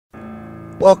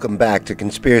Welcome back to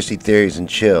Conspiracy Theories and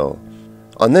Chill.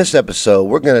 On this episode,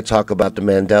 we're going to talk about the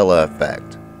Mandela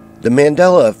Effect. The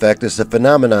Mandela Effect is the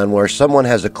phenomenon where someone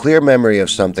has a clear memory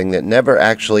of something that never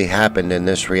actually happened in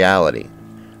this reality.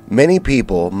 Many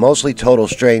people, mostly total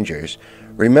strangers,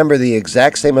 remember the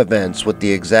exact same events with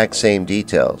the exact same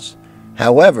details.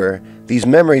 However, these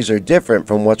memories are different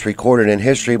from what's recorded in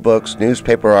history books,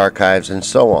 newspaper archives, and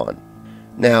so on.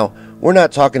 Now, we're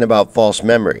not talking about false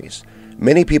memories.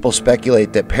 Many people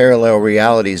speculate that parallel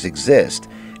realities exist,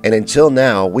 and until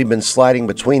now, we've been sliding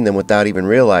between them without even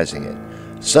realizing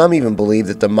it. Some even believe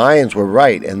that the Mayans were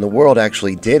right and the world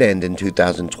actually did end in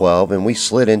 2012 and we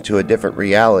slid into a different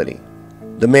reality.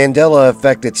 The Mandela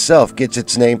Effect itself gets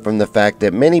its name from the fact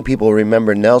that many people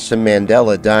remember Nelson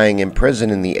Mandela dying in prison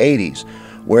in the 80s,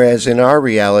 whereas in our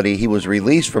reality he was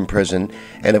released from prison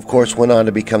and of course went on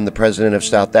to become the president of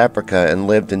South Africa and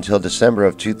lived until December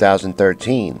of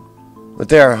 2013. But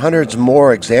there are hundreds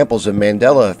more examples of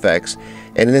Mandela effects,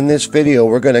 and in this video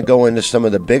we're going to go into some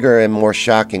of the bigger and more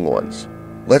shocking ones.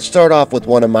 Let's start off with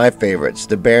one of my favorites,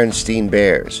 the Berenstain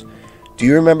Bears. Do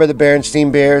you remember the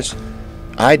Berenstain Bears?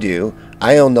 I do.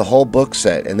 I owned the whole book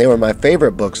set, and they were my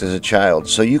favorite books as a child,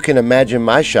 so you can imagine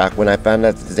my shock when I found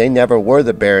out that they never were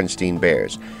the Berenstain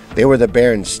Bears. They were the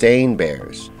Berenstain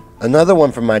Bears. Another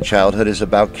one from my childhood is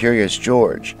about Curious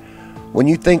George. When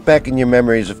you think back in your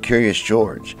memories of Curious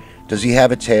George, does he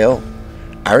have a tail?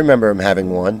 I remember him having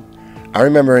one. I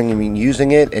remember him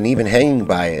using it and even hanging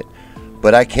by it.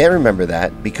 But I can't remember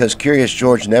that because Curious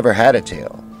George never had a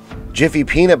tail. Jiffy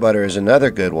Peanut Butter is another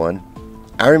good one.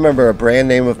 I remember a brand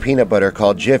name of peanut butter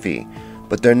called Jiffy,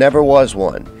 but there never was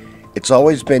one. It's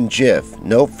always been Jif,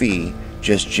 no fee,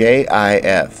 just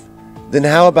J-I-F. Then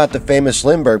how about the famous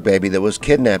Lindbergh baby that was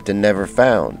kidnapped and never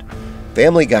found?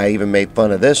 Family Guy even made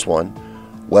fun of this one.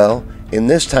 Well, in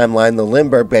this timeline, the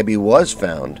Lindbergh baby was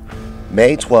found,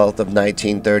 May 12th of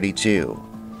 1932.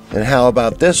 And how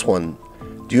about this one?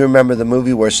 Do you remember the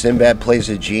movie where Sinbad plays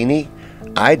a genie?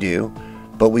 I do,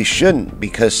 but we shouldn't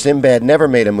because Sinbad never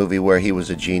made a movie where he was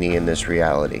a genie in this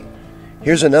reality.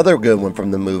 Here's another good one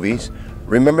from the movies.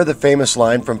 Remember the famous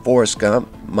line from Forrest Gump?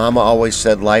 Mama always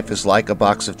said life is like a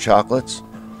box of chocolates.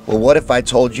 Well, what if I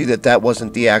told you that that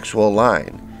wasn't the actual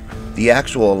line? The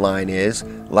actual line is,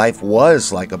 life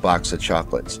was like a box of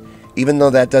chocolates. Even though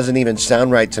that doesn't even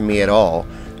sound right to me at all,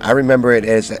 I remember it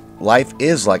as life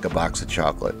is like a box of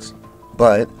chocolates.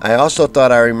 But I also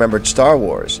thought I remembered Star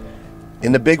Wars.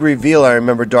 In the big reveal, I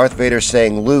remember Darth Vader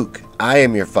saying, "Luke, I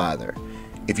am your father."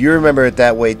 If you remember it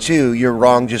that way too, you're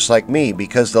wrong just like me,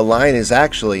 because the line is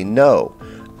actually, "No,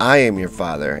 I am your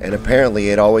father," and apparently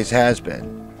it always has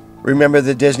been. Remember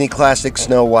the Disney classic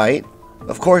Snow White?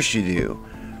 Of course you do.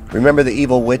 Remember the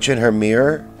evil witch and her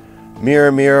mirror?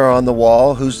 Mirror, mirror on the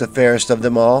wall, who's the fairest of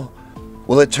them all?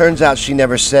 Well, it turns out she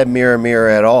never said mirror, mirror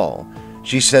at all.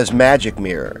 She says magic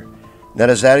mirror. Now,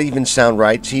 does that even sound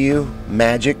right to you?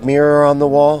 Magic mirror on the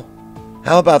wall?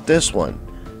 How about this one?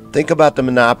 Think about the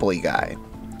Monopoly guy.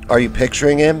 Are you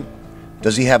picturing him?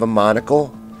 Does he have a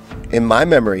monocle? In my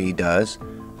memory, he does.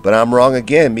 But I'm wrong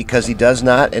again because he does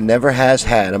not and never has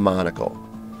had a monocle.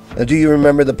 Now, do you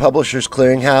remember the Publishers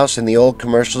Clearinghouse and the old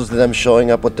commercials of them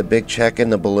showing up with the big check and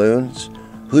the balloons?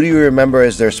 Who do you remember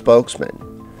as their spokesman?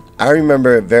 I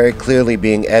remember it very clearly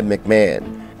being Ed McMahon.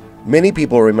 Many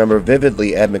people remember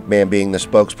vividly Ed McMahon being the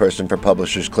spokesperson for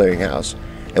Publishers Clearinghouse,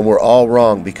 and we're all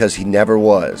wrong because he never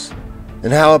was.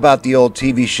 And how about the old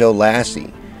TV show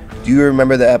Lassie? Do you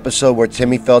remember the episode where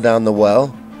Timmy fell down the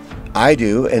well? I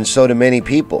do, and so do many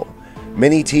people.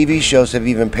 Many TV shows have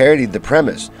even parodied the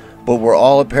premise, but we're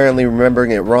all apparently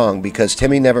remembering it wrong because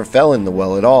Timmy never fell in the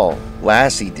well at all.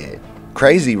 Lassie did.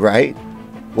 Crazy, right?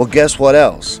 Well, guess what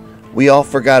else? We all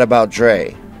forgot about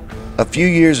Dre. A few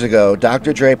years ago,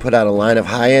 Dr. Dre put out a line of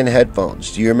high-end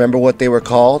headphones. Do you remember what they were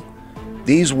called?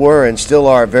 These were and still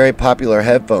are very popular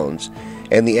headphones,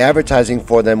 and the advertising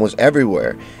for them was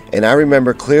everywhere, and I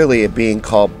remember clearly it being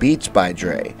called Beats by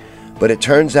Dre. But it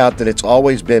turns out that it's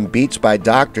always been Beats by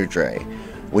Dr. Dre,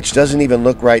 which doesn't even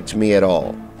look right to me at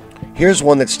all. Here's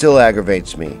one that still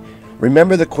aggravates me.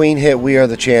 Remember the Queen hit We Are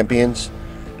the Champions?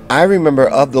 I remember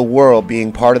Of the World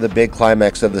being part of the big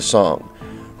climax of the song.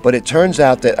 But it turns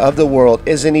out that Of the World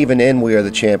isn't even in We Are the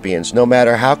Champions, no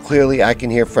matter how clearly I can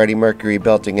hear Freddie Mercury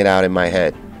belting it out in my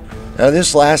head. Now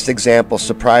this last example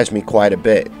surprised me quite a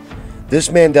bit. This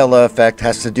Mandela Effect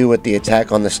has to do with the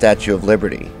attack on the Statue of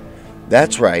Liberty.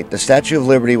 That's right, the Statue of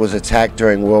Liberty was attacked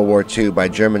during World War II by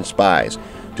German spies,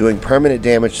 doing permanent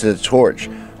damage to the torch,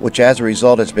 which as a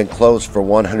result has been closed for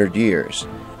 100 years.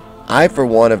 I, for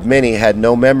one of many, had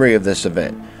no memory of this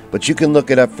event, but you can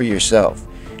look it up for yourself.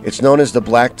 It's known as the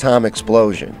Black Tom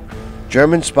Explosion.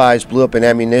 German spies blew up an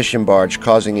ammunition barge,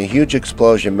 causing a huge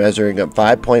explosion measuring up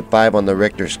 5.5 on the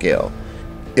Richter scale.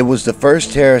 It was the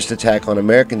first terrorist attack on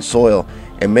American soil,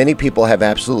 and many people have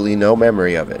absolutely no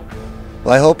memory of it.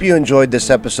 Well, I hope you enjoyed this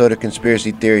episode of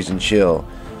Conspiracy Theories and Chill.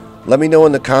 Let me know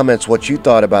in the comments what you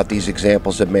thought about these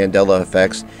examples of Mandela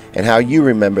effects and how you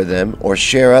remember them, or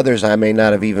share others I may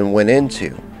not have even went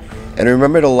into. And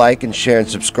remember to like and share and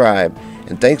subscribe,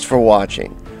 and thanks for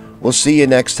watching. We'll see you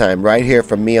next time right here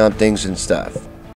from me on Things and Stuff.